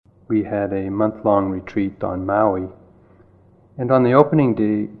we had a month-long retreat on Maui. And on the opening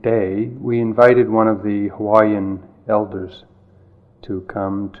day, we invited one of the Hawaiian elders to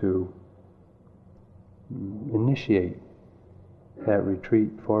come to initiate that retreat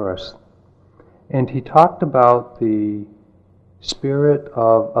for us. And he talked about the spirit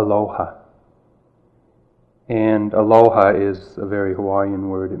of aloha. And aloha is a very Hawaiian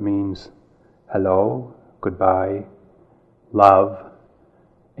word. It means hello, goodbye, love,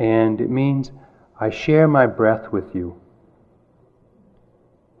 and it means I share my breath with you.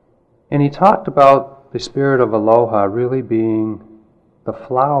 And he talked about the spirit of aloha really being the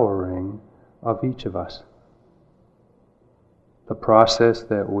flowering of each of us. The process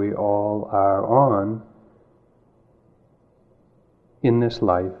that we all are on in this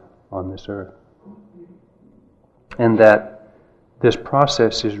life, on this earth. And that this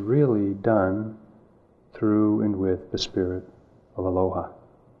process is really done through and with the spirit of aloha.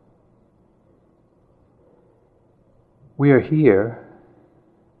 We are here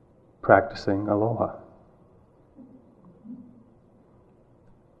practicing aloha.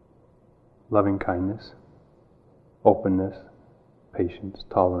 Loving kindness, openness, patience,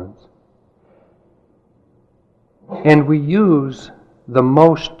 tolerance. And we use the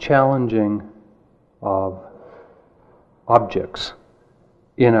most challenging of objects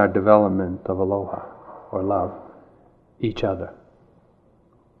in our development of aloha or love, each other.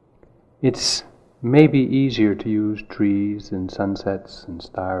 It's maybe easier to use trees and sunsets and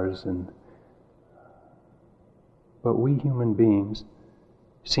stars, but we human beings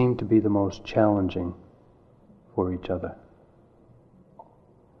seem to be the most challenging for each other.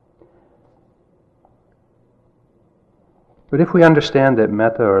 But if we understand that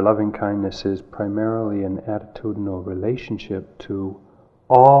metta or loving kindness is primarily an attitudinal relationship to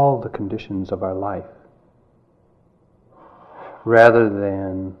all the conditions of our life, rather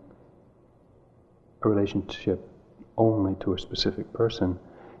than a relationship only to a specific person,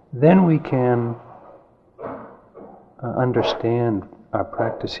 then we can understand our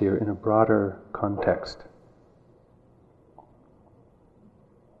practice here in a broader context.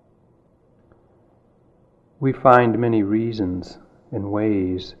 We find many reasons and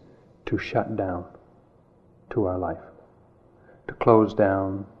ways to shut down to our life, to close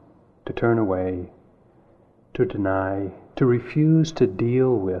down, to turn away, to deny, to refuse to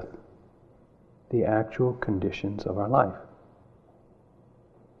deal with the actual conditions of our life.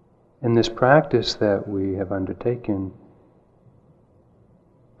 And this practice that we have undertaken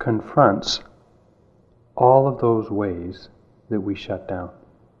confronts all of those ways that we shut down,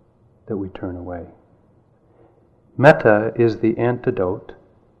 that we turn away. Metta is the antidote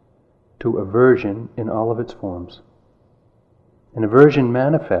to aversion in all of its forms. And aversion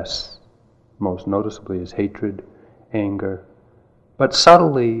manifests most noticeably as hatred, anger, but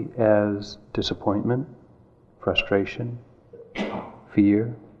subtly as disappointment, frustration,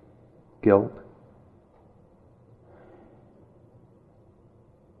 fear, guilt.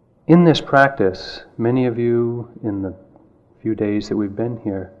 In this practice, many of you, in the few days that we've been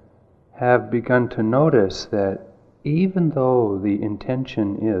here, have begun to notice that even though the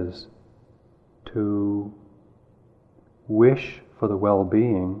intention is to wish for the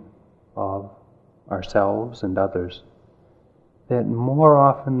well-being of ourselves and others, that more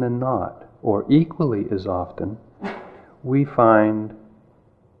often than not, or equally as often, we find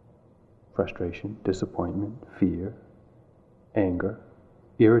frustration, disappointment, fear, anger,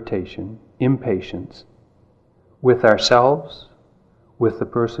 irritation, impatience with ourselves, with the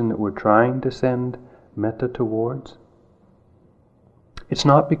person that we're trying to send metta towards. It's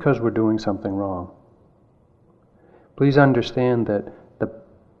not because we're doing something wrong. Please understand that the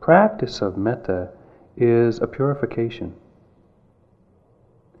practice of metta is a purification.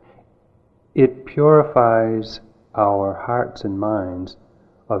 It purifies our hearts and minds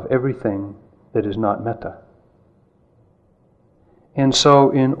of everything that is not metta. And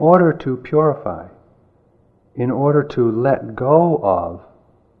so in order to purify, in order to let go of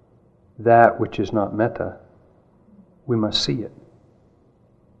that which is not metta, we must see it.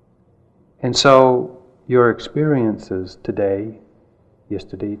 And so your experiences today,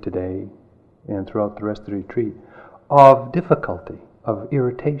 yesterday, today, and throughout the rest of the retreat, of difficulty, of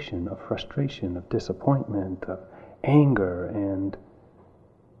irritation, of frustration, of disappointment, of anger, and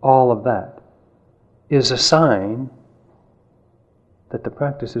all of that, is a sign that the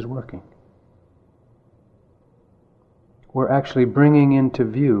practice is working. We're actually bringing into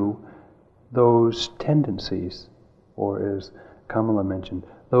view those tendencies, or as Kamala mentioned,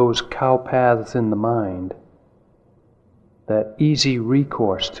 those cow paths in the mind, that easy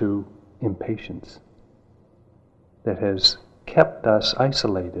recourse to impatience that has kept us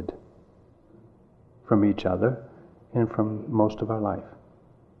isolated from each other and from most of our life.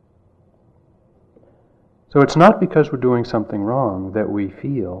 So it's not because we're doing something wrong that we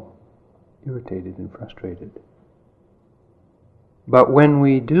feel irritated and frustrated. But when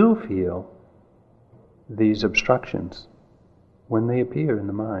we do feel these obstructions, when they appear in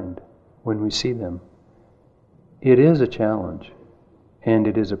the mind, when we see them, it is a challenge and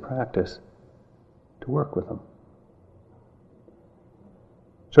it is a practice to work with them.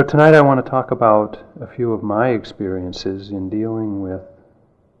 So tonight I want to talk about a few of my experiences in dealing with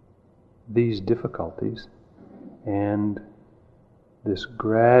these difficulties and this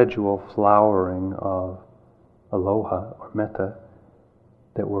gradual flowering of aloha or metta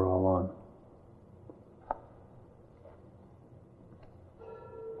that we're all on.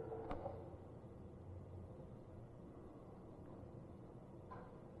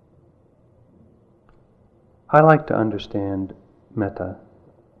 I like to understand metta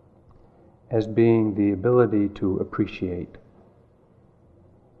as being the ability to appreciate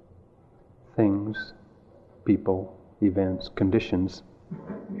things, people, events, conditions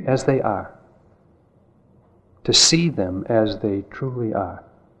as they are. To see them as they truly are.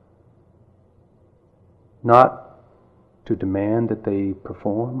 Not to demand that they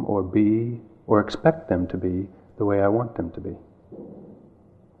perform or be or expect them to be the way I want them to be.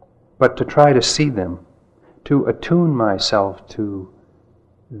 But to try to see them, to attune myself to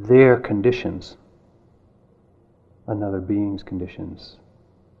their conditions, another being's conditions,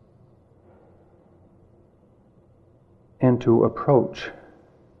 and to approach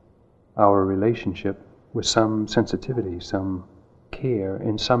our relationship with some sensitivity, some care,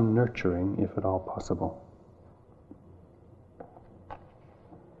 and some nurturing, if at all possible.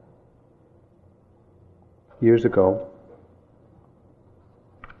 Years ago,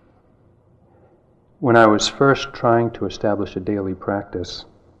 when I was first trying to establish a daily practice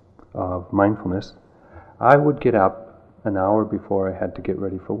of mindfulness, I would get up an hour before I had to get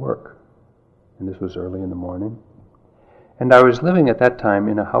ready for work. And this was early in the morning. And I was living at that time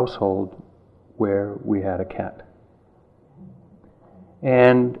in a household where we had a cat.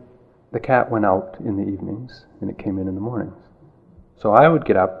 And the cat went out in the evenings and it came in the mornings. So I would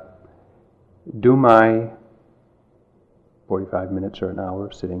get up, do my 45 minutes or an hour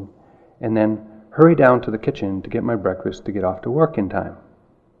of sitting, and then hurry down to the kitchen to get my breakfast to get off to work in time.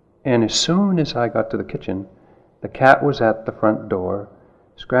 And as soon as I got to the kitchen, the cat was at the front door,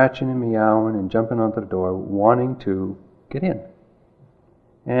 scratching and meowing and jumping onto the door, wanting to get in.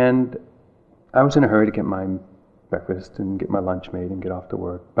 And I was in a hurry to get my breakfast and get my lunch made and get off to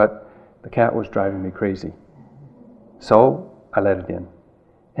work, but the cat was driving me crazy. So I let it in.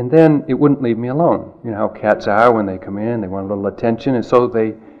 And then it wouldn't leave me alone. You know how cats are when they come in, they want a little attention, and so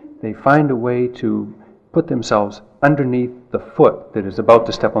they find a way to put themselves underneath the foot that is about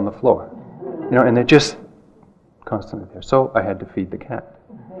to step on the floor. You know, and they're just constantly there. So I had to feed the cat.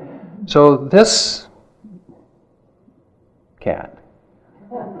 So this cat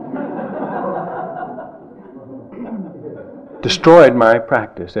destroyed my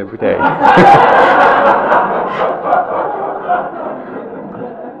practice every day.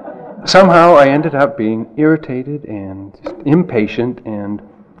 Somehow I ended up being irritated and impatient and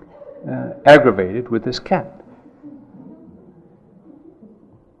aggravated with this cat.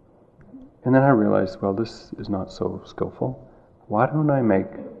 And then I realized, well, this is not so skillful. Why don't I make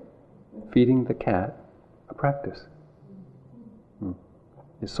feeding the cat a practice?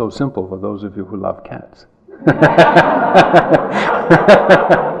 It's so simple for those of you who love cats.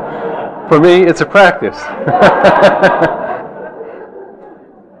 For me, it's a practice.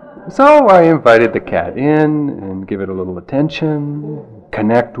 So I invited the cat in and give it a little attention,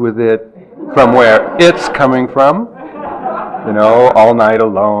 connect with it from where it's coming from. You know, all night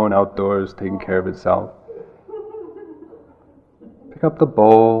alone, outdoors, taking care of itself. Pick up the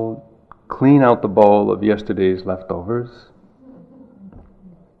bowl, clean out the bowl of yesterday's leftovers,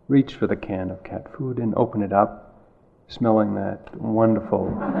 reach for the can of cat food and open it up, smelling that wonderful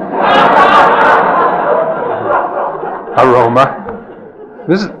aroma.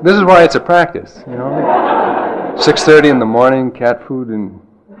 This is why it's a practice, you know. 6:30 in the morning, cat food, and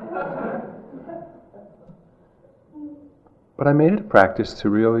but I made it a practice to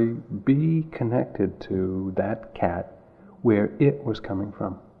really be connected to that cat where it was coming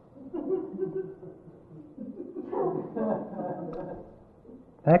from.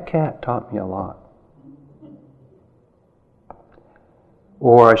 That cat taught me a lot.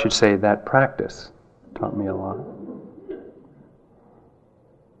 Or I should say that practice taught me a lot.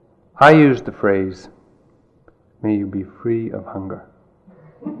 I used the phrase, "May you be free of hunger."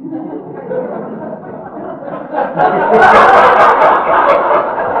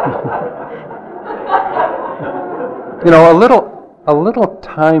 A little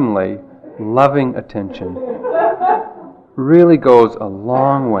timely, loving attention really goes a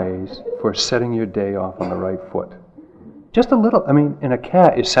long ways for setting your day off on the right foot. Just a little, and a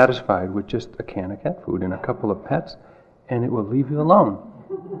cat is satisfied with just a can of cat food and a couple of pets, and it will leave you alone.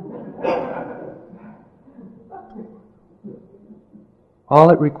 All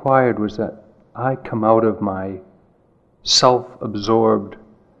it required was that I come out of my self-absorbed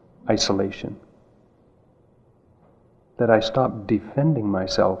isolation, that I stop defending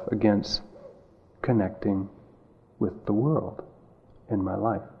myself against connecting with the world in my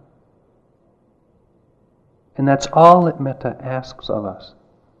life. And that's all that Metta asks of us.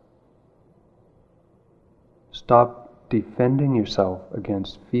 Stop defending yourself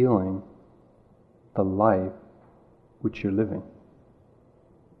against feeling the life which you're living.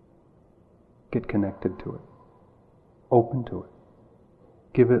 Get connected to it. Open to it.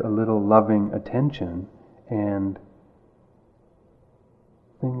 Give it a little loving attention, and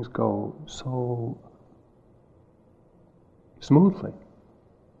things go so smoothly.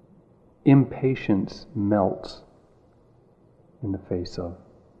 Impatience melts in the face of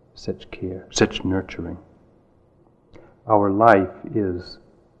such care, such nurturing. Our life is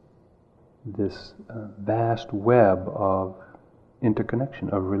this vast web of interconnection,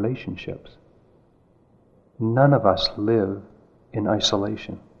 of relationships. None of us live in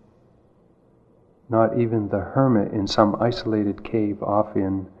isolation. Not even the hermit in some isolated cave off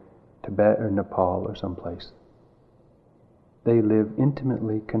in Tibet or Nepal or someplace. They live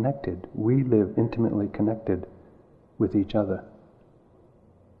intimately connected. We live intimately connected with each other.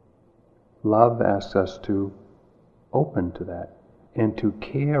 Love asks us to open to that and to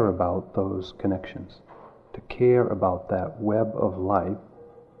care about those connections, to care about that web of life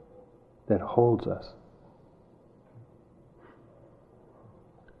that holds us.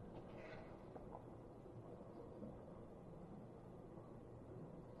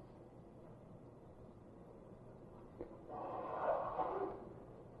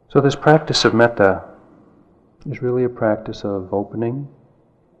 So this practice of metta is really a practice of opening,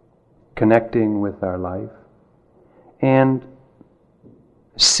 connecting with our life, and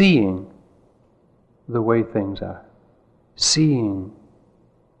seeing the way things are. Seeing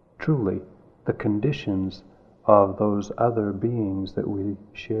truly the conditions of those other beings that we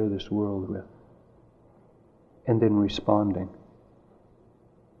share this world with. And then responding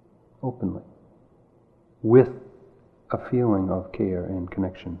openly with a feeling of care and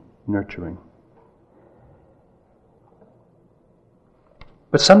connection, nurturing.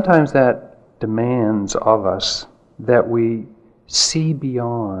 But sometimes that demands of us that we see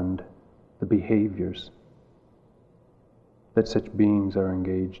beyond the behaviors that such beings are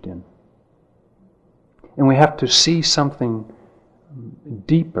engaged in. And we have to see something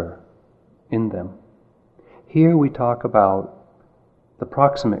deeper in them. Here we talk about the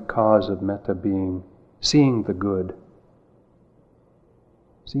proximate cause of metta being seeing the good.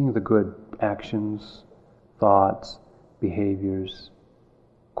 Seeing the good actions, thoughts, behaviors,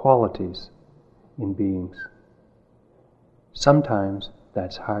 qualities in beings. Sometimes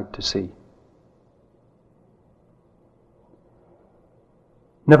that's hard to see.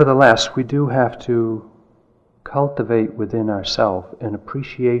 Nevertheless, we do have to cultivate within ourselves an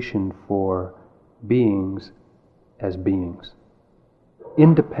appreciation for beings as beings,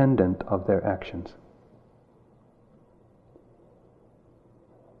 independent of their actions.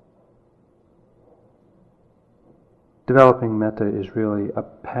 Developing metta is really a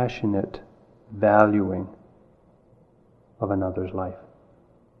passionate valuing of another's life.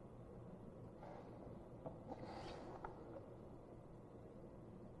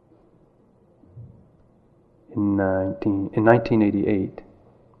 In 1988,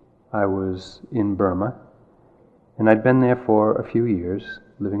 I was in Burma, and I'd been there for a few years,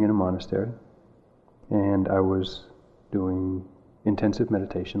 living in a monastery, and I was doing intensive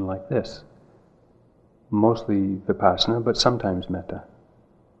meditation like this. Mostly Vipassana, but sometimes metta.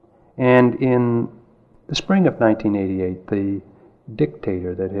 And in the spring of 1988, the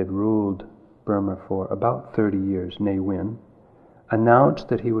dictator that had ruled Burma for about 30 years, Ne Win, announced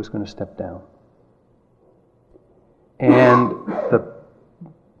that he was going to step down. And the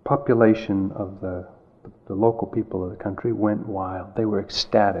population of the local people of the country went wild. They were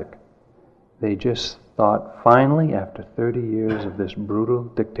ecstatic. They just thought, finally, after 30 years of this brutal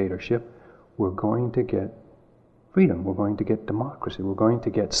dictatorship, we're going to get freedom, we're going to get democracy, we're going to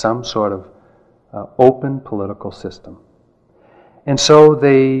get some sort of open political system. And so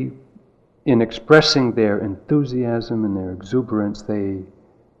they, in expressing their enthusiasm and their exuberance, they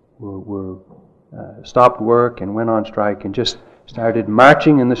were stopped work and went on strike and just started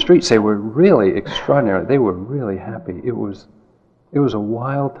marching in the streets. They were really extraordinary. They were really happy. It was a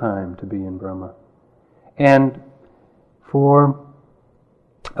wild time to be in Burma. And for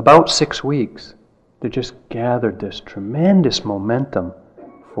about 6 weeks, they just gathered this tremendous momentum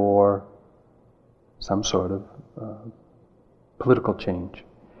for some sort of political change.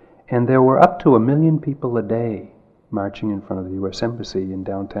 And there were up to 1 million people a day marching in front of the U.S. Embassy in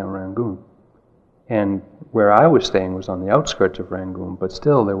downtown Rangoon. And where I was staying was on the outskirts of Rangoon, but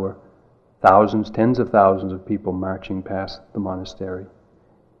still there were thousands, tens of thousands of people marching past the monastery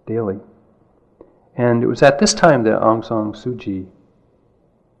daily. And it was at this time that Aung San Suu Kyi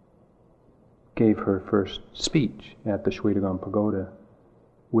gave her first speech at the Shwedagon Pagoda,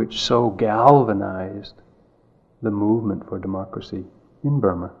 which so galvanized the movement for democracy in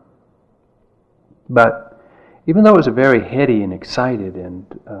Burma. But even though it was a very heady and excited and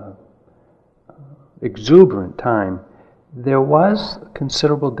exuberant time, there was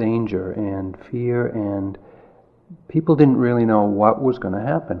considerable danger and fear, and people didn't really know what was going to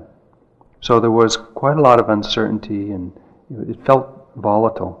happen. So there was quite a lot of uncertainty, and it felt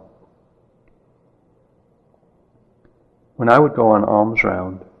volatile. When I would go on alms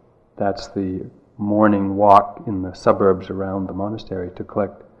round, that's the morning walk in the suburbs around the monastery to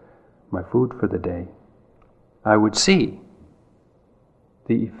collect my food for the day, I would see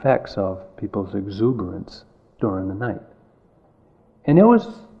the effects of people's exuberance during the night. And it was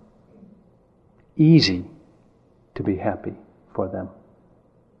easy to be happy for them.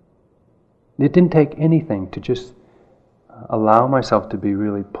 It didn't take anything to just allow myself to be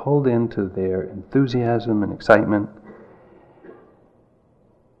really pulled into their enthusiasm and excitement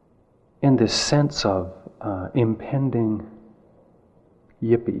and this sense of impending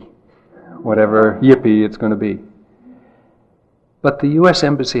yippee, whatever yippee it's going to be. But the U.S.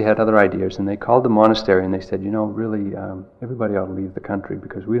 Embassy had other ideas, and they called the monastery and they said, really, everybody ought to leave the country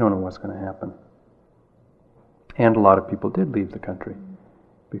because we don't know what's going to happen. And a lot of people did leave the country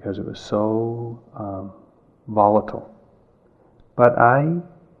because it was so volatile. But I,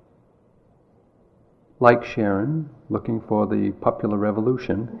 like Sharon, looking for the popular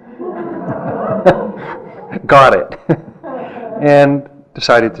revolution, got it and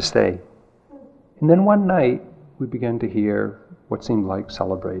decided to stay. And then one night we began to hear what seemed like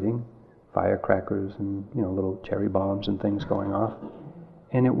celebrating, firecrackers and little cherry bombs and things going off.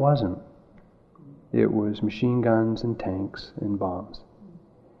 And it wasn't. It was machine guns and tanks and bombs.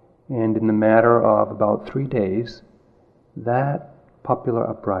 And in the matter of about 3 days, that popular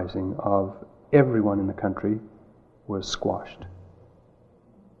uprising of everyone in the country was squashed.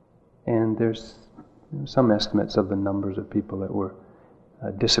 And there's some estimates of the numbers of people that were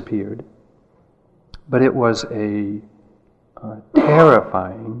disappeared. But it was a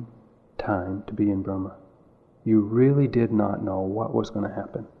terrifying time to be in Burma. You really did not know what was going to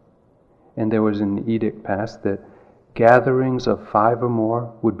happen. And there was an edict passed that gatherings of 5 or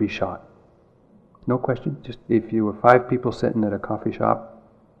more would be shot. No question, just if you were 5 people sitting at a coffee shop,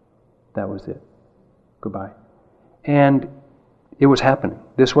 that was it. Goodbye. And it was happening.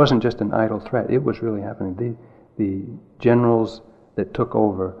 This wasn't just an idle threat, it was really happening. The generals that took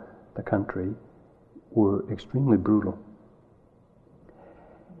over the country were extremely brutal.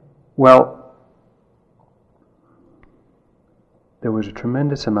 Well, there was a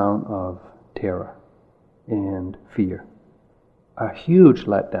tremendous amount of terror and fear, a huge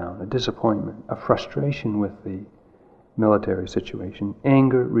letdown, a disappointment, a frustration with the military situation,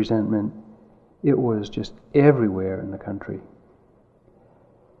 anger, resentment. It was just everywhere in the country.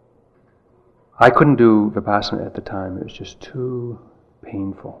 I couldn't do Vipassana at the time. It was just too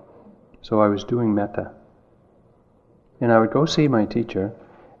painful. So I was doing Metta. And I would go see my teacher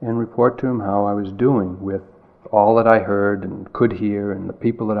and report to him how I was doing with all that I heard and could hear and the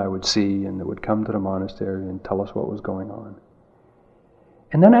people that I would see and that would come to the monastery and tell us what was going on.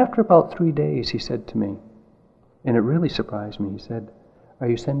 And then after about 3 days he said to me, and it really surprised me, he said, "Are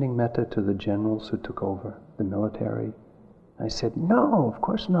you sending Metta to the generals who took over the military?" I said, "No, of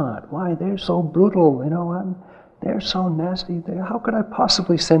course not. Why, they're so brutal, they're so nasty. How could I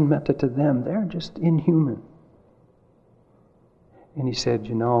possibly send Metta to them? They're just inhuman." And he said,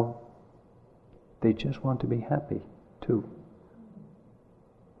 they just want to be happy, too.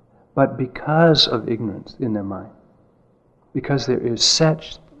 But because of ignorance in their mind, because there is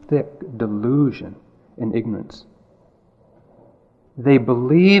such thick delusion and ignorance, they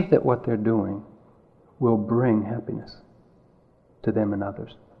believe that what they're doing will bring happiness to them and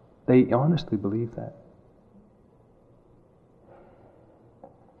others. They honestly believe that.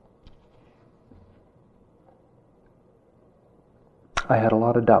 I had a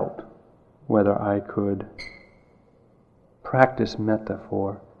lot of doubt whether I could practice metta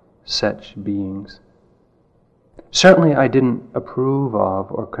for such beings. Certainly I didn't approve of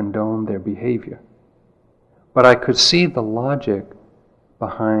or condone their behavior, but I could see the logic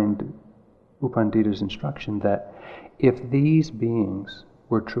behind U Pandita's instruction that if these beings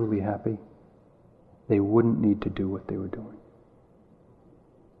were truly happy, they wouldn't need to do what they were doing.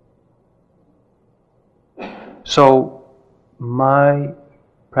 So my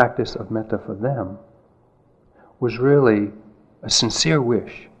practice of metta for them was really a sincere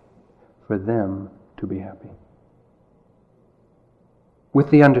wish for them to be happy,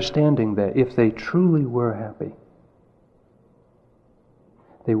 with the understanding that if they truly were happy,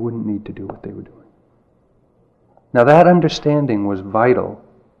 they wouldn't need to do what they were doing. Now that understanding was vital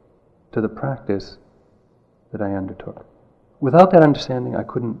to the practice that I undertook. Without that understanding, I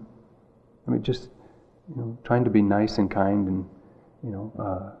couldn't, trying to be nice and kind and,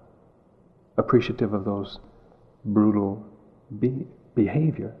 appreciative of those brutal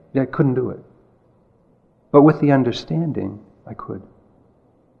behavior, I couldn't do it. But with the understanding, I could.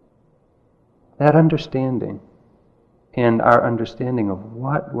 That understanding and our understanding of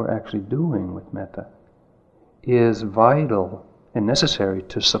what we're actually doing with metta is vital and necessary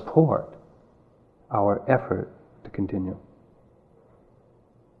to support our effort to continue.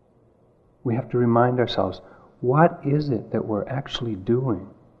 We have to remind ourselves, what is it that we're actually doing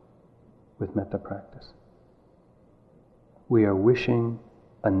with metta practice? We are wishing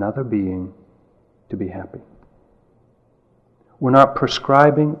another being to be happy. We're not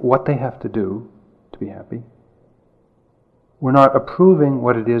prescribing what they have to do to be happy. We're not approving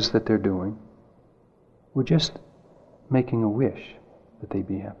what it is that they're doing. We're just making a wish that they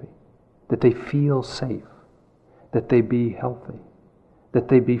be happy, that they feel safe, that they be healthy, that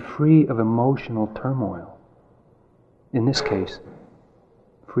they be free of emotional turmoil. In this case,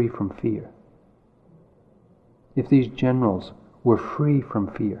 free from fear. If these generals were free from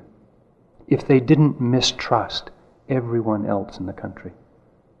fear, if they didn't mistrust everyone else in the country,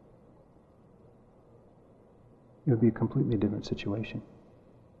 it would be a completely different situation.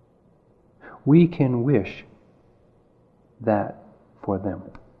 We can wish that for them.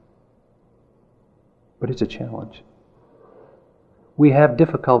 But it's a challenge. We have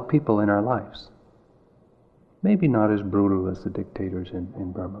difficult people in our lives. Maybe not as brutal as the dictators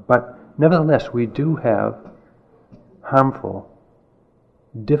in Burma, but nevertheless we do have harmful,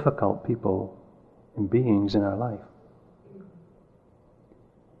 difficult people and beings in our life.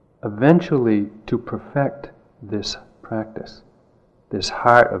 Eventually, to perfect this practice, this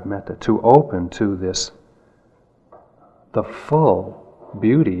heart of metta, to open to the full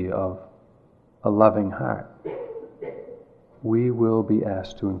beauty of a loving heart, we will be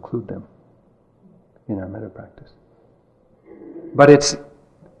asked to include them in our metta practice. But it's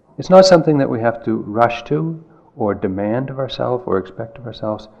not something that we have to rush to or demand of ourselves or expect of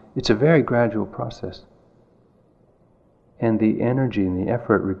ourselves. It's a very gradual process. And the energy and the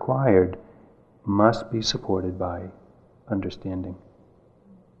effort required must be supported by understanding.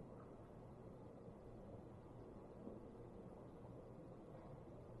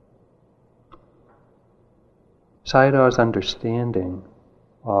 Sayadaw's understanding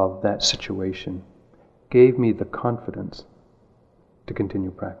of that situation gave me the confidence to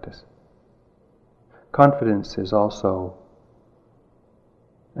continue practice. Confidence is also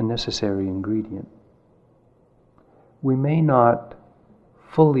a necessary ingredient. We may not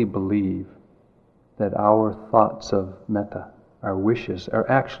fully believe that our thoughts of metta, our wishes, are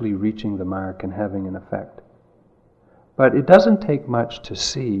actually reaching the mark and having an effect. But it doesn't take much to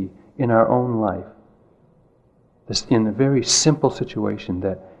see in our own life, in a very simple situation,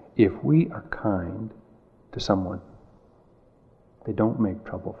 that if we are kind to someone, they don't make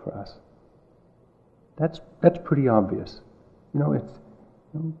trouble for us. That's pretty obvious.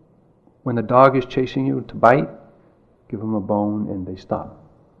 When the dog is chasing you to bite, give them a bone and they stop.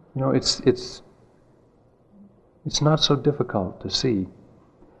 It's not so difficult to see.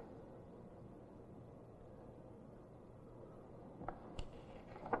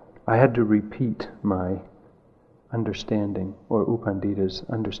 I had to repeat my understanding, or U Pandita's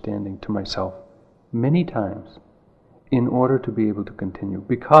understanding, to myself many times in order to be able to continue,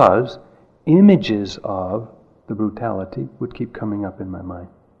 because images of the brutality would keep coming up in my mind.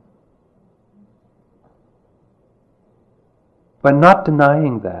 But not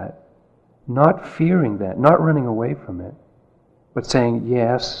denying that, not fearing that, not running away from it, but saying,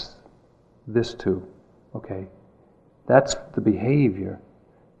 yes, this too. Okay, that's the behavior.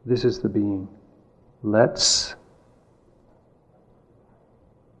 This is the being. Let's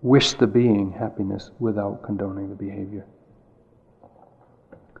wish the being happiness without condoning the behavior.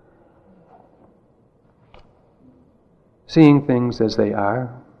 seeing things as they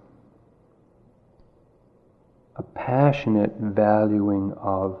are, a passionate valuing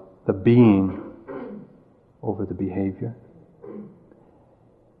of the being over the behavior.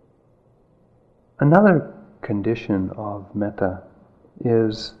 Another condition of metta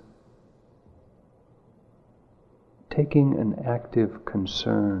is taking an active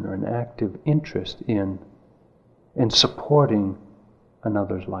concern or an active interest in and supporting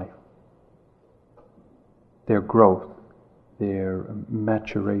another's life, their growth, their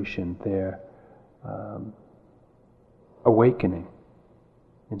maturation, their awakening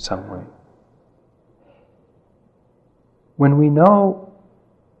in some way. When we know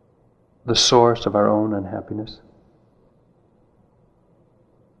the source of our own unhappiness,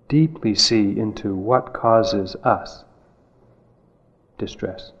 deeply see into what causes us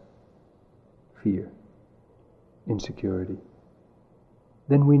distress, fear, insecurity,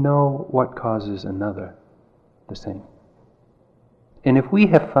 then we know what causes another the same. And if we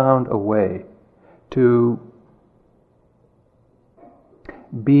have found a way to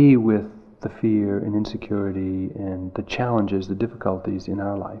be with the fear and insecurity and the challenges, the difficulties in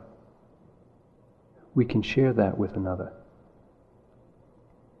our life, we can share that with another.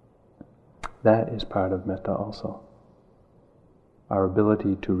 That is part of metta also. Our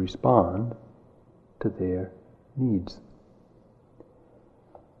ability to respond to their needs.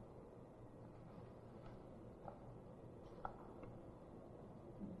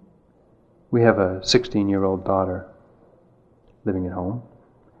 We have a 16-year-old daughter living at home,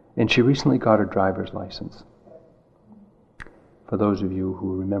 and she recently got her driver's license. For those of you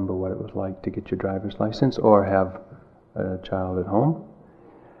who remember what it was like to get your driver's license or have a child at home,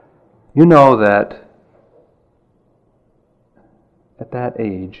 you know that at that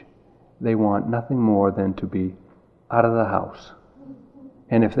age, they want nothing more than to be out of the house.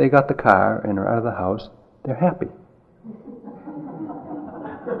 And if they got the car and are out of the house, they're happy.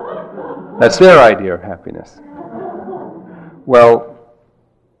 That's their idea of happiness. Well,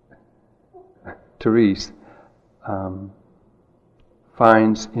 Therese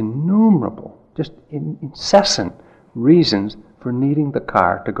finds innumerable, just incessant reasons for needing the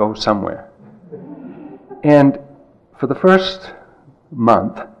car to go somewhere. And for the first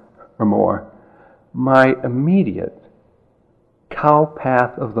month or more, my immediate cow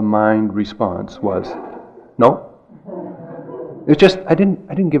path of the mind response was, no. It's just, I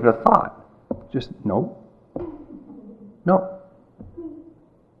didn't give it a thought. Just, no. No.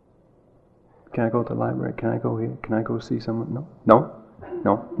 Can I go to the library? Can I go here? Can I go see someone? No. No.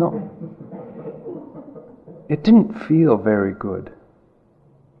 No. No. It didn't feel very good.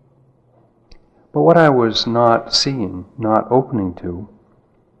 But what I was not seeing, not opening to,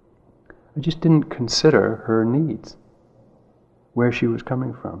 I just didn't consider her needs, where she was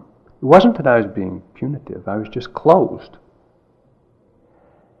coming from. It wasn't that I was being punitive, I was just closed.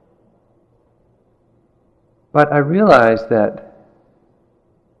 But I realized that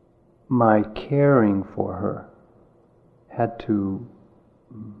my caring for her had to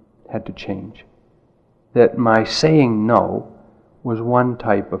change. That my saying no was one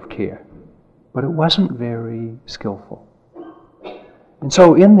type of care, but it wasn't very skillful. And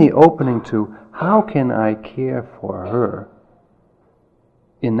so in the opening to how can I care for her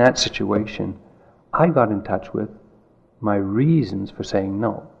in that situation, I got in touch with my reasons for saying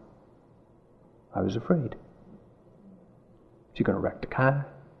no. I was afraid. Is she going to wreck the car?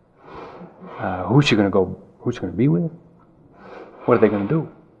 Who's she going to be with? What are they going to do?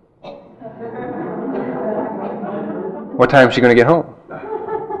 What time is she going to get home?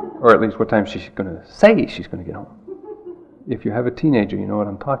 Or at least what time is she going to say she's going to get home? If you have a teenager, you know what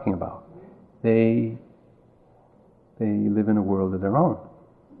I'm talking about. They live in a world of their own.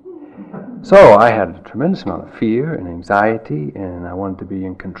 So I had a tremendous amount of fear and anxiety, and I wanted to be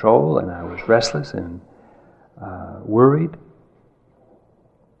in control, and I was restless and worried.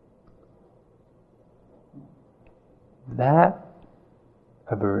 That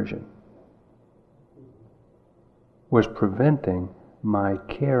aversion was preventing my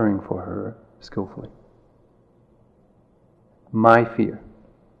caring for her skillfully. My fear,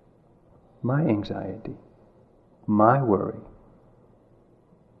 my anxiety, my worry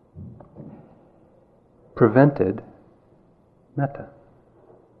prevented metta,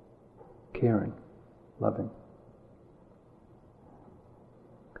 caring, loving.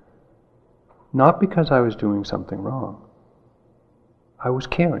 Not because I was doing something wrong. I was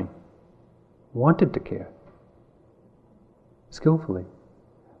caring, wanted to care, skillfully,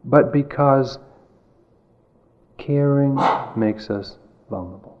 but because caring makes us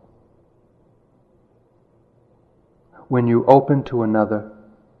vulnerable. When you open to another,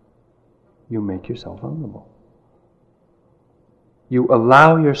 you make yourself vulnerable. You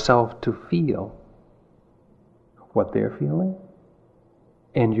allow yourself to feel what they're feeling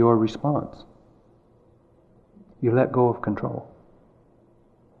and your response. You let go of control.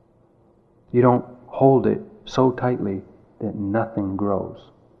 You don't hold it so tightly that nothing grows.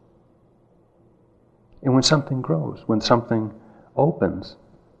 And when something grows, when something opens,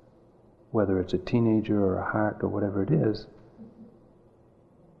 whether it's a teenager or a heart or whatever it is,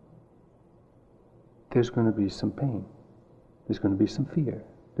 there's going to be some pain. There's going to be some fear.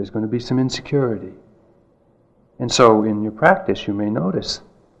 There's going to be some insecurity. And so in your practice, you may notice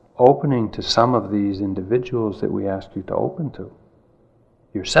opening to some of these individuals that we ask you to open to.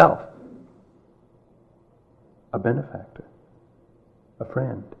 Yourself, a benefactor, a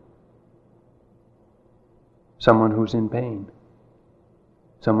friend, someone who's in pain,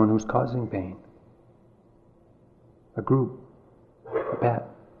 someone who's causing pain, a group, a pet.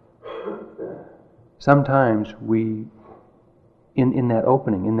 Sometimes we, in that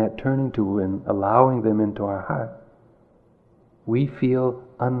opening, in that turning to and allowing them into our heart, we feel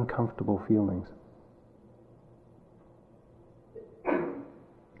uncomfortable feelings.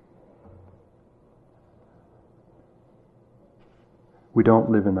 We don't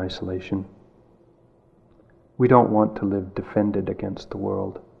live in isolation. We don't want to live defended against the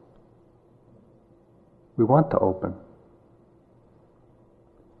world. We want to open.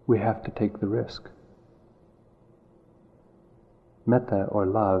 We have to take the risk. Metta, or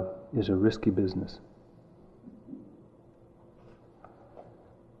love, is a risky business.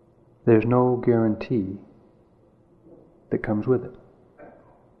 There's no guarantee that comes with it.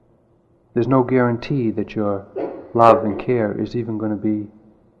 There's no guarantee that your love and care is even going to be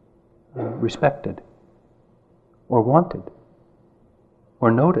respected, or wanted,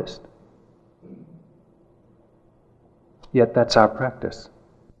 or noticed. Yet that's our practice.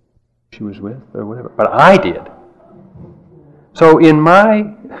 She was with, or whatever. But I did. So in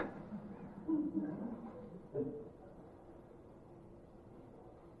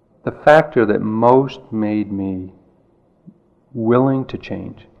the factor that most made me willing to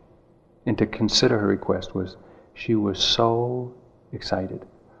change and to consider her request was she was so excited.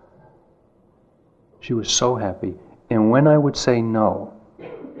 She was so happy. And when I would say no,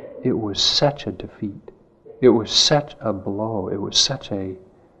 it was such a defeat. It was such a blow. It was such an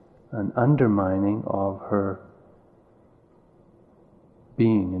undermining of her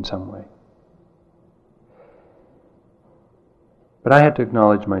being in some way. But I had to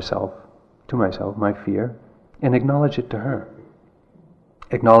acknowledge to myself, my fear, and acknowledge it to her.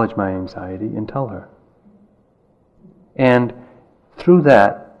 Acknowledge my anxiety and tell her. And through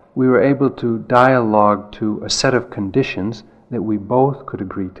that, we were able to dialogue to a set of conditions that we both could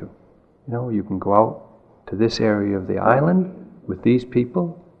agree to. You know, you can go out to this area of the island with these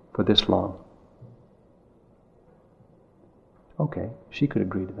people for this long. Okay, she could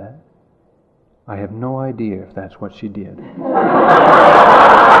agree to that. I have no idea if that's what she did. But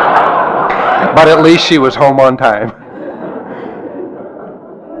at least she was home on time.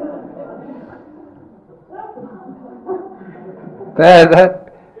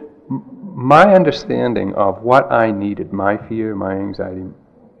 My understanding of what I needed, my fear, my anxiety,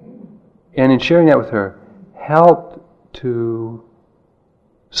 and in sharing that with her, helped to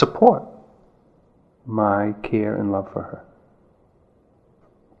support my care and love for her.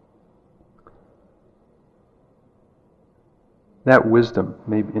 That wisdom,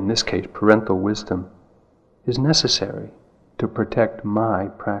 maybe in this case parental wisdom, is necessary to protect my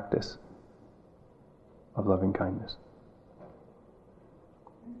practice of loving kindness.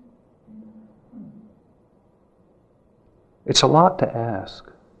 It's a lot to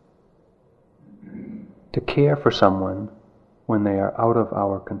ask to care for someone when they are out of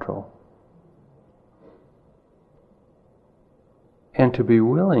our control. And to be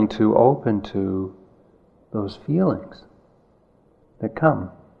willing to open to those feelings that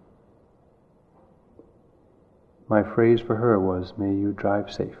come. My phrase for her was, "May you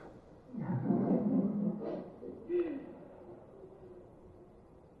drive safe."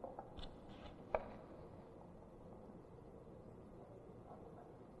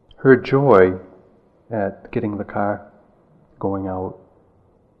 Her joy at getting the car, going out,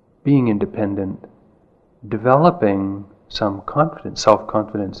 being independent, developing some confidence,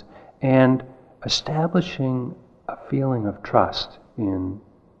 self-confidence, and establishing a feeling of trust in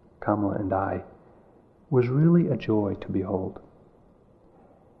Kamala and I was really a joy to behold.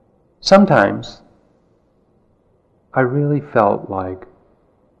 Sometimes I really felt like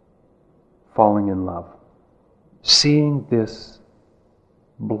falling in love, seeing this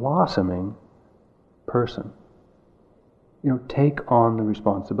blossoming person, take on the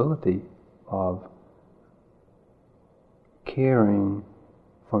responsibility of caring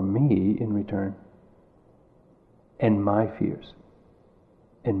for me in return, and my fears,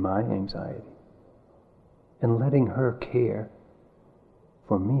 and my anxiety, and letting her care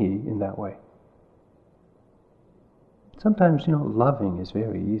for me in that way. Sometimes, loving is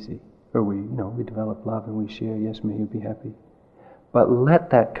very easy. Or we develop love and we share, yes, may you be happy. But let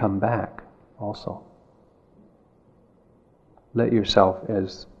that come back also. Let yourself,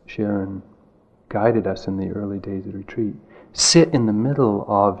 as Sharon guided us in the early days of the retreat, sit in the middle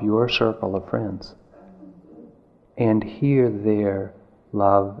of your circle of friends and hear their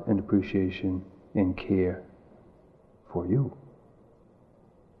love and appreciation and care for you.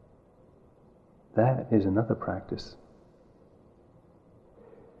 That is another practice.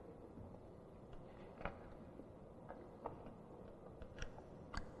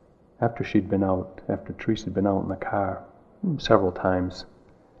 After Teresa had been out in the car several times,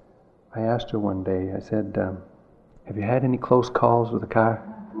 I asked her one day, I said, have you had any close calls with the car?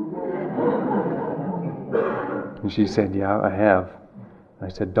 And she said, yeah, I have. I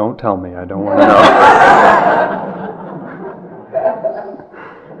said, don't tell me, I don't want to know.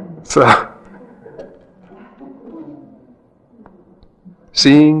 So,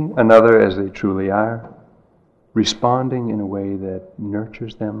 seeing another as they truly are, responding in a way that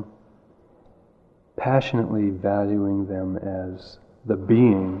nurtures them, passionately valuing them as the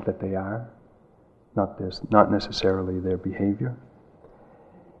being that they are, not necessarily their behavior,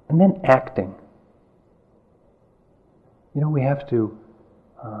 and then acting. We have to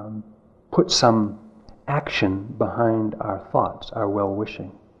put some action behind our thoughts, our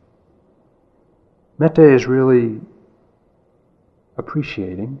well-wishing. Metta is really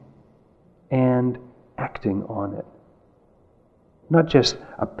appreciating and acting on it. Not just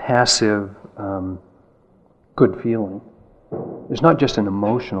a passive good feeling. It's not just an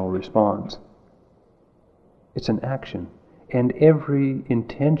emotional response. It's an action. And every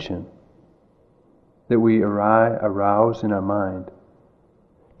intention that we arouse in our mind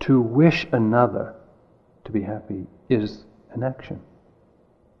to wish another to be happy is an action.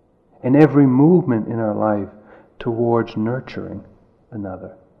 And every movement in our life towards nurturing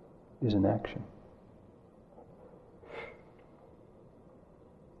another is an action.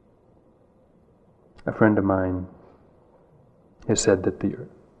 A friend of mine has said that the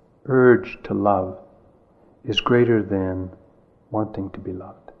urge to love is greater than wanting to be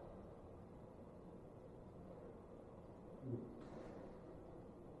loved.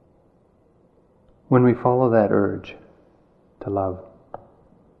 When we follow that urge to love,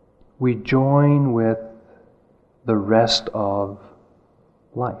 we join with the rest of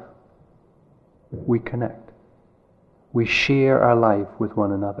life. We connect. We share our life with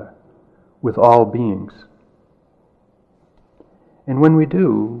one another, with all beings. And when we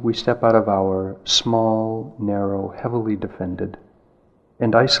do, we step out of our small, narrow, heavily defended,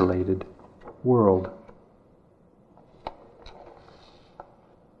 and isolated world.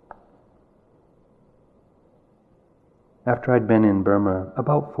 After I'd been in Burma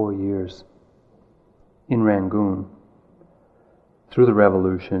about 4 years, in Rangoon, through the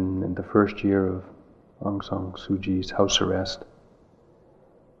revolution and the first year of Aung San Suu Kyi's house arrest,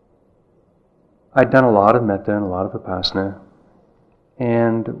 I'd done a lot of metta and a lot of vipassana,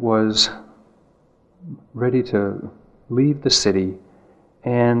 and was ready to leave the city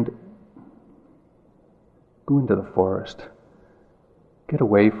and go into the forest, get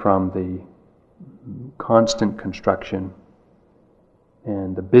away from the constant construction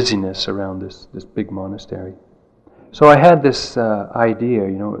and the busyness around this big monastery. So I had this idea,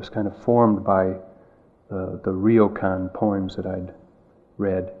 it was kind of formed by the ryokan poems that I'd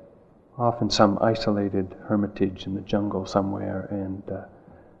read, off in some isolated hermitage in the jungle somewhere, and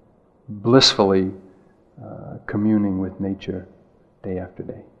blissfully communing with nature day after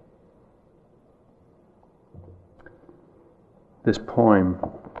day. This poem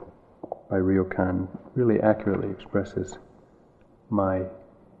by Ryokan really accurately expresses my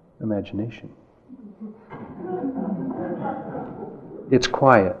imagination. It's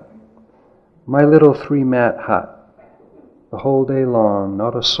quiet. My little 3-mat hut. The whole day long,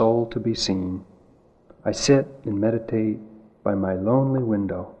 not a soul to be seen. I sit and meditate by my lonely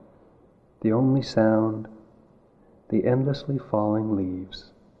window. The only sound, the endlessly falling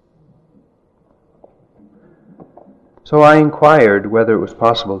leaves. So I inquired whether it was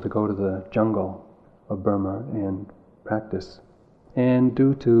possible to go to the jungle of Burma and practice. And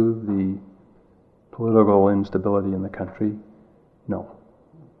due to the political instability in the country, no.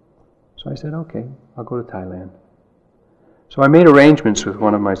 So I said, okay, I'll go to Thailand. So I made arrangements with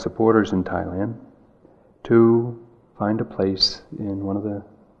one of my supporters in Thailand to find a place in one of the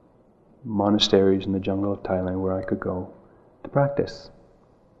monasteries in the jungle of Thailand where I could go practice.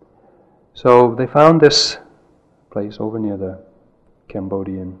 So they found this place over near the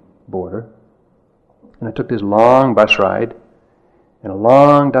Cambodian border, and I took this long bus ride and a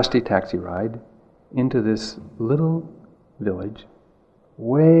long dusty taxi ride into this little village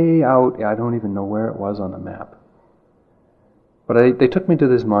way out. I don't even know where it was on the map. But they took me to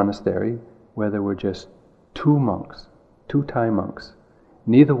this monastery where there were just two monks, two Thai monks,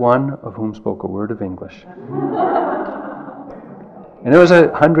 neither one of whom spoke a word of English. And it was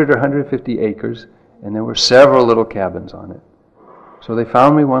 100 or 150 acres, and there were several little cabins on it. So they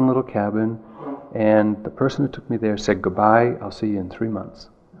found me one little cabin, and the person who took me there said, "Goodbye, I'll see you in 3 months."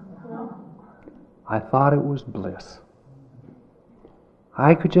 I thought it was bliss.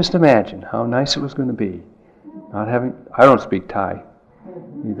 I could just imagine how nice it was going to be. I don't speak Thai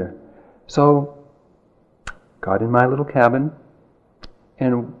either. So, got in my little cabin,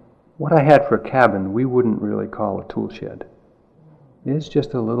 and what I had for a cabin, we wouldn't really call a tool shed. It's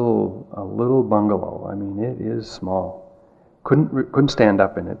just a little bungalow. I mean, it is small. Couldn't stand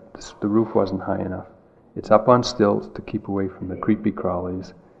up in it. The roof wasn't high enough. It's up on stilts to keep away from the creepy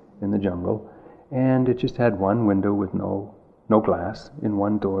crawlies in the jungle, and it just had one window with no glass. In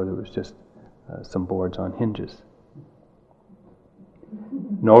one door there was just some boards on hinges.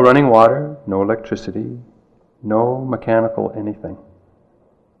 No running water, no electricity, no mechanical anything.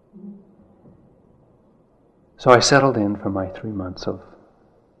 So I settled in for my 3 months of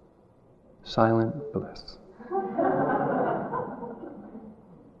silent bliss.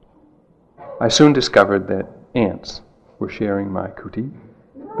 I soon discovered that ants were sharing my kuti.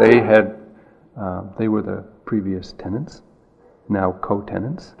 They were the previous tenants, now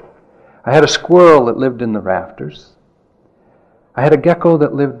co-tenants. I had a squirrel that lived in the rafters. I had a gecko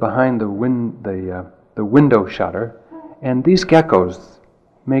that lived behind the window shutter, and these geckos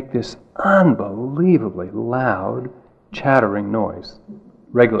make this unbelievably loud, chattering noise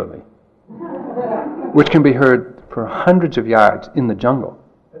regularly, which can be heard for hundreds of yards in the jungle.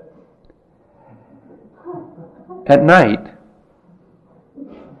 At night,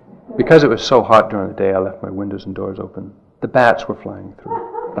 because it was so hot during the day, I left my windows and doors open. The bats were flying through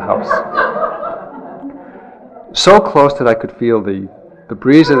the house. So close that I could feel the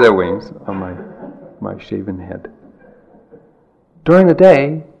breeze of their wings on my shaven head. During the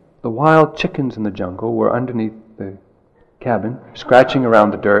day, the wild chickens in the jungle were underneath the cabin, scratching around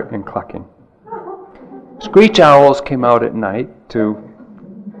the dirt and clucking. Screech owls came out at night to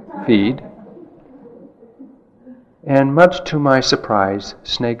feed. And much to my surprise,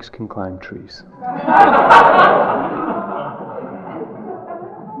 snakes can climb trees.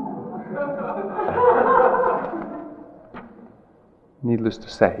 Needless to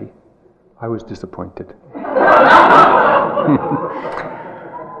say, I was disappointed.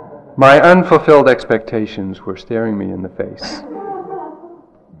 My unfulfilled expectations were staring me in the face.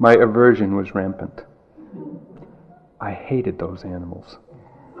 My aversion was rampant. I hated those animals.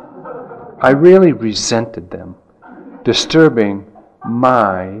 I really resented them, disturbing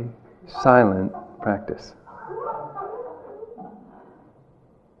my silent practice.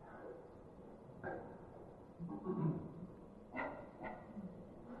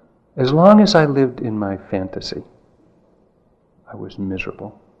 As long as I lived in my fantasy, I was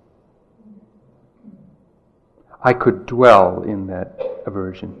miserable. I could dwell in that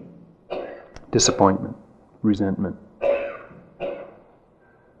aversion, disappointment, resentment.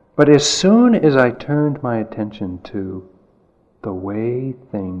 But as soon as I turned my attention to the way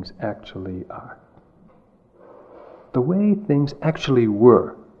things actually are, the way things actually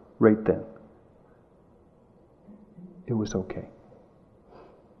were right then, it was okay.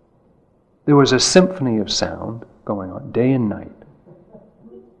 There was a symphony of sound going on day and night.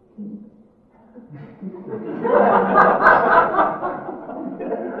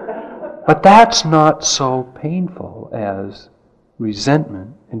 But that's not so painful as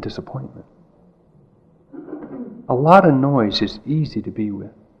resentment and disappointment. A lot of noise is easy to be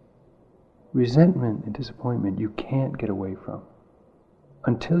with. Resentment and disappointment you can't get away from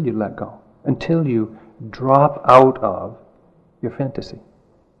until you let go, until you drop out of your fantasy,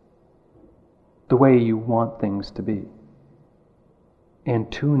 the way you want things to be,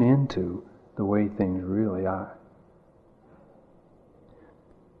 and tune into the way things really are.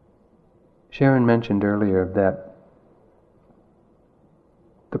 Sharon mentioned earlier that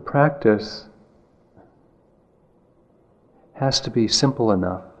the practice has to be simple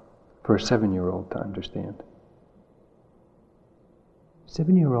enough for a 7-year-old to understand.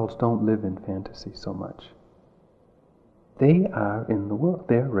 7-year-olds don't live in fantasy so much. They are in the world.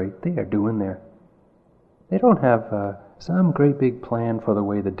 They're right there doing their... They don't have some great big plan for the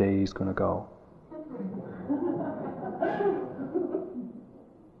way the day is going to go.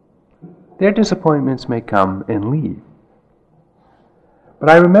 their disappointments may come and leave.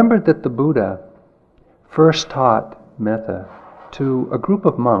 But I remembered that the Buddha first taught Metta to a group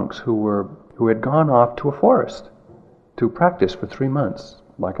of monks who had gone off to a forest to practice for 3 months,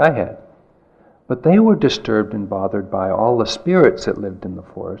 like I had. But they were disturbed and bothered by all the spirits that lived in the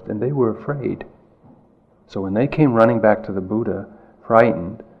forest, and they were afraid. So when they came running back to the Buddha,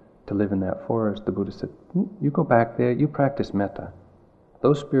 frightened to live in that forest, the Buddha said, you go back there, you practice metta.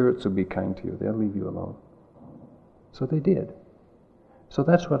 Those spirits will be kind to you, they'll leave you alone. So they did. So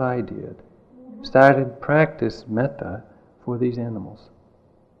that's what I did. Started practice metta for these animals.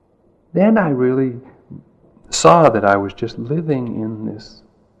 Then I really saw that I was just living in this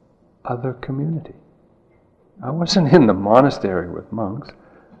other community. I wasn't in the monastery with monks.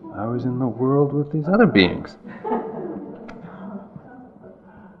 I was in the world with these other beings.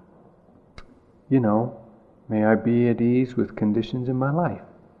 You know, may I be at ease with conditions in my life,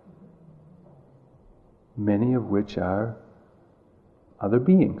 many of which are other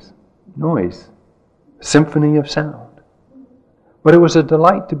beings, noise, symphony of sound. But it was a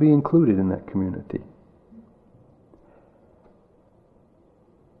delight to be included in that community.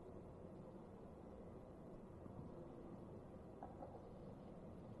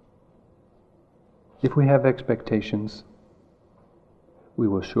 If we have expectations, we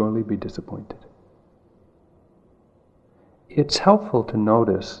will surely be disappointed. It's helpful to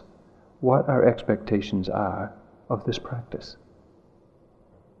notice what our expectations are of this practice.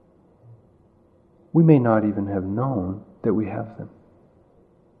 We may not even have known that we have them.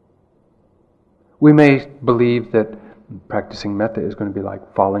 We may believe that practicing metta is going to be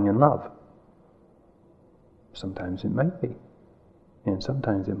like falling in love. Sometimes it might be, and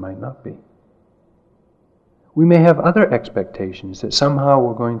sometimes it might not be. We may have other expectations that somehow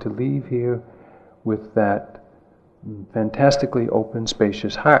we're going to leave here with that fantastically open,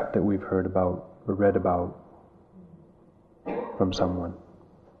 spacious heart that we've heard about or read about from someone.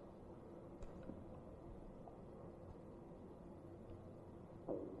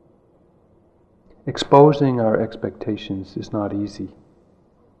 Exposing our expectations is not easy,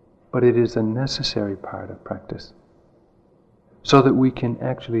 but it is a necessary part of practice so that we can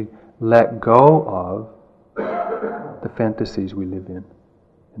actually let go of the fantasies we live in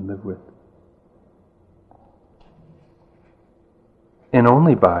and live with. And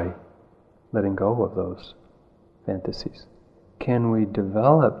only by letting go of those fantasies can we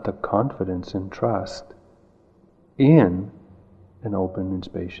develop the confidence and trust in an open and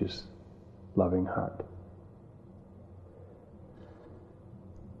spacious, loving heart.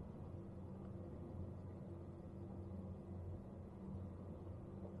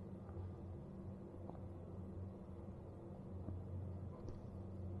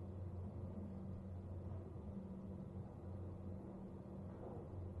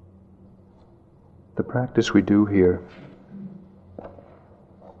 The practice we do here,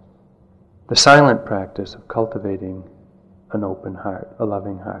 the silent practice of cultivating an open heart, a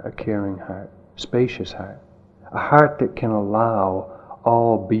loving heart, a caring heart, spacious heart, a heart that can allow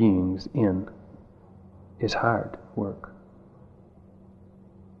all beings in, is hard work.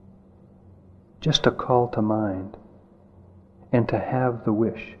 Just to call to mind and to have the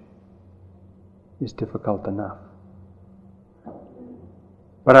wish is difficult enough.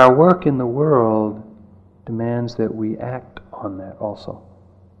 But our work in the world demands that we act on that also.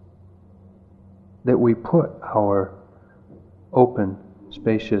 That we put our open,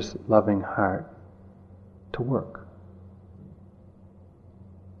 spacious, loving heart to work.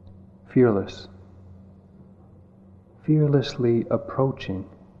 Fearlessly approaching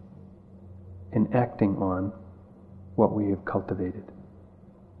and acting on what we have cultivated.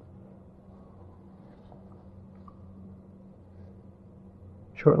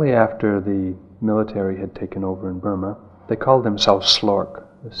 Shortly after the military had taken over in Burma, they called themselves SLORC,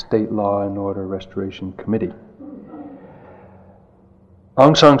 the State Law and Order Restoration Committee.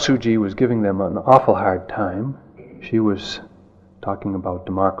 Aung San Suu Kyi was giving them an awful hard time. She was talking about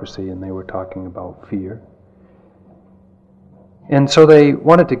democracy and they were talking about fear. And so they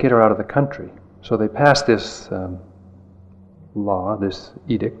wanted to get her out of the country. So they passed this law, this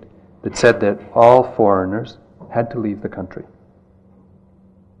edict, that said that all foreigners had to leave the country.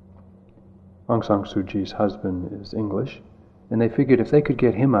 Aung San Suu Kyi's husband is English, and they figured if they could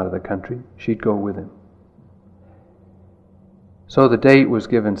get him out of the country, she'd go with him. So the date was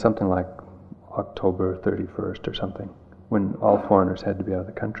given something like October 31st or something, when all foreigners had to be out of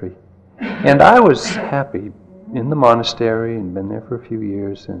the country. And I was happy in the monastery and been there for a few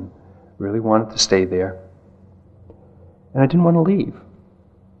years and really wanted to stay there. And I didn't want to leave.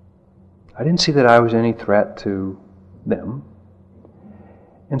 I didn't see that I was any threat to them.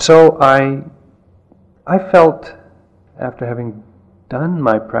 And so I felt, after having done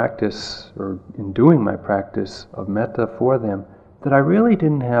my practice, or in doing my practice of metta for them, that I really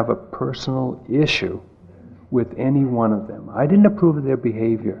didn't have a personal issue with any one of them. I didn't approve of their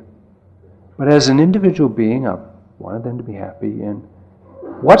behavior. But as an individual being, I wanted them to be happy, and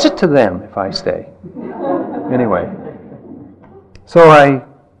what's it to them if I stay? Anyway, so I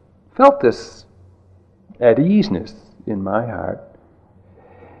felt this at easeness in my heart,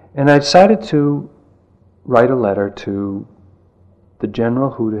 and I decided to write a letter to the general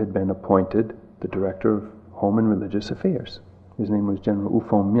who had been appointed the director of Home and Religious Affairs. His name was General U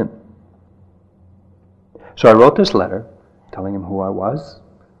Phong Minh. So I wrote this letter telling him who I was,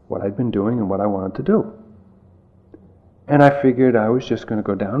 what I'd been doing, and what I wanted to do. And I figured I was just going to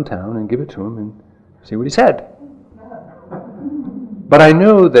go downtown and give it to him and see what he said. But I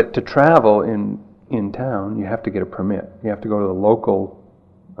knew that to travel in town, you have to get a permit. You have to go to the local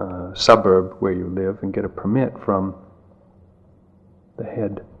suburb where you live and get a permit from the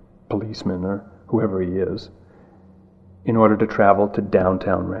head policeman or whoever he is in order to travel to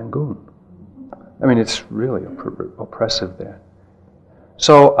downtown Rangoon. I mean, it's really oppressive there.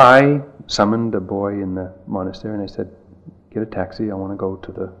 So I summoned a boy in the monastery and I said, get a taxi, I want to go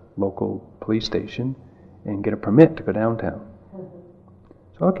to the local police station and get a permit to go downtown.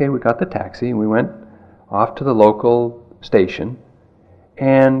 So okay, we got the taxi and we went off to the local station,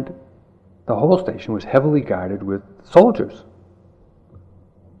 and the whole station was heavily guarded with soldiers.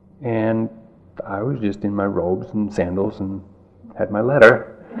 And I was just in my robes and sandals and had my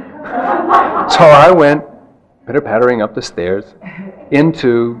letter. So I went pitter-pattering up the stairs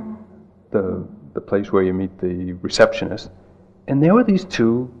into the place where you meet the receptionist, and there were these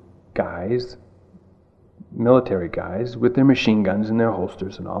two guys, military guys, with their machine guns and their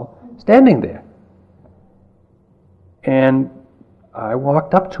holsters and all, standing there. And I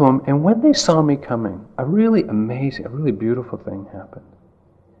walked up to them, and when they saw me coming, a really amazing, a really beautiful thing happened.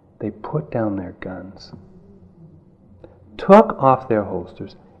 They put down their guns, took off their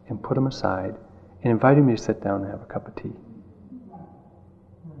holsters, and put them aside, and invited me to sit down and have a cup of tea.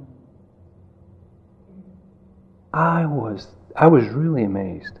 I was really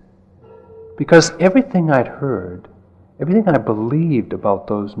amazed, because everything I'd heard, everything I believed about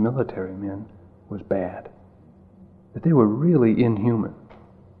those military men was bad. That they were really inhuman,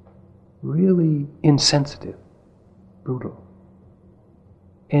 really insensitive, brutal.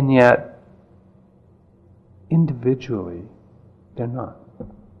 And yet, individually, they're not.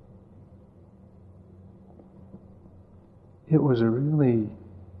 It was a really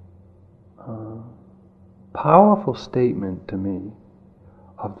powerful statement to me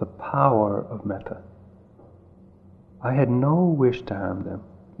of the power of metta. I had no wish to harm them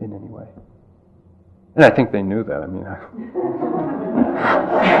in any way. And I think they knew that. I mean,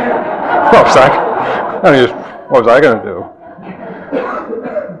 what was I going to do?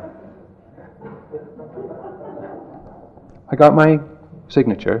 I got my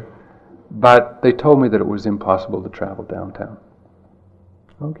signature, but they told me that it was impossible to travel downtown.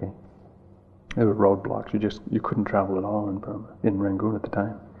 Okay. There were roadblocks. You couldn't travel at all in Burma, in Rangoon at the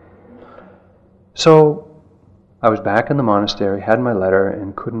time. So I was back in the monastery, had my letter,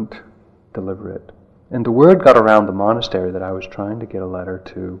 and couldn't deliver it. And the word got around the monastery that I was trying to get a letter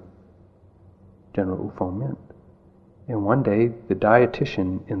to General U Phong Minh. And one day, the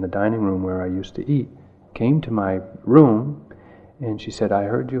dietitian in the dining room where I used to eat came to my room, and she said, I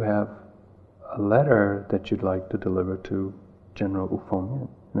heard you have a letter that you'd like to deliver to General U Phong Minh.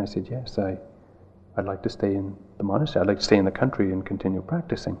 And I said, yes, I'd like to stay in the monastery. I'd like to stay in the country and continue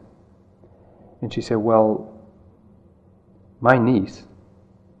practicing. And she said, well, my niece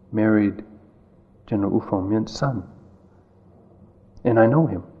married General U Phong Minh's son, and I know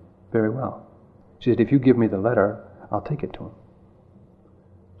him very well. She said, if you give me the letter, I'll take it to him.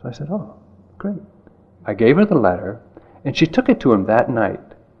 So I said, oh, great. I gave her the letter, and she took it to him that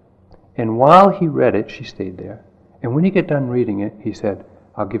night. And while he read it, she stayed there. And when he got done reading it, he said,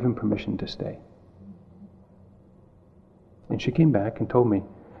 I'll give him permission to stay. And she came back and told me,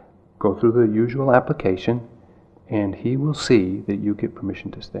 go through the usual application, and he will see that you get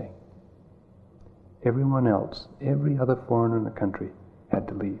permission to stay. Everyone else, every other foreigner in the country had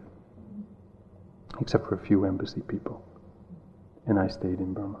to leave, except for a few embassy people. And I stayed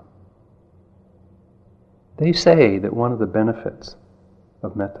in Burma. They say that one of the benefits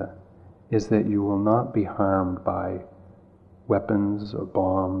of metta is that you will not be harmed by weapons or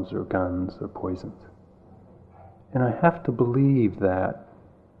bombs or guns or poisons. And I have to believe that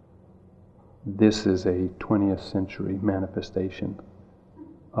this is a 20th century manifestation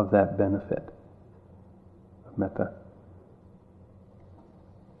of that benefit of metta.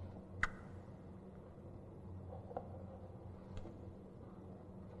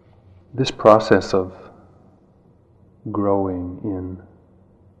 This process of growing in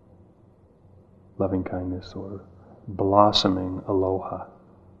loving kindness or blossoming aloha,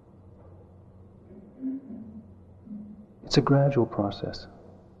 it's a gradual process.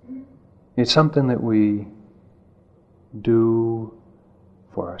 It's something that we do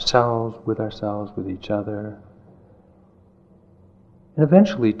for ourselves, with each other, and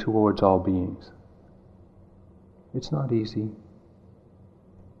eventually towards all beings. It's not easy.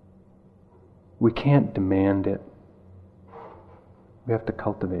 We can't demand it. We have to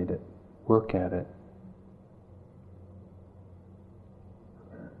cultivate it, work at it.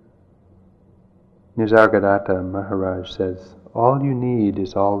 Nisargadatta Maharaj says, all you need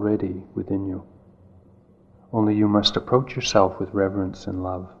is already within you. Only you must approach yourself with reverence and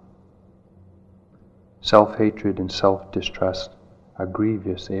love. Self-hatred and self-distrust are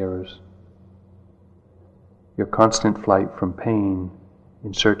grievous errors. Your constant flight from pain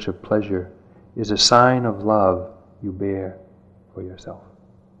in search of pleasure is a sign of love you bear for yourself.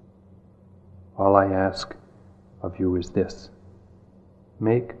 All I ask of you is this: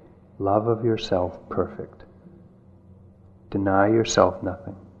 make love of yourself perfect. Deny yourself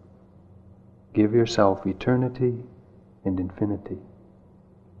nothing. Give yourself eternity and infinity,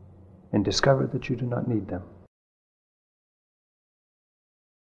 and discover that you do not need them.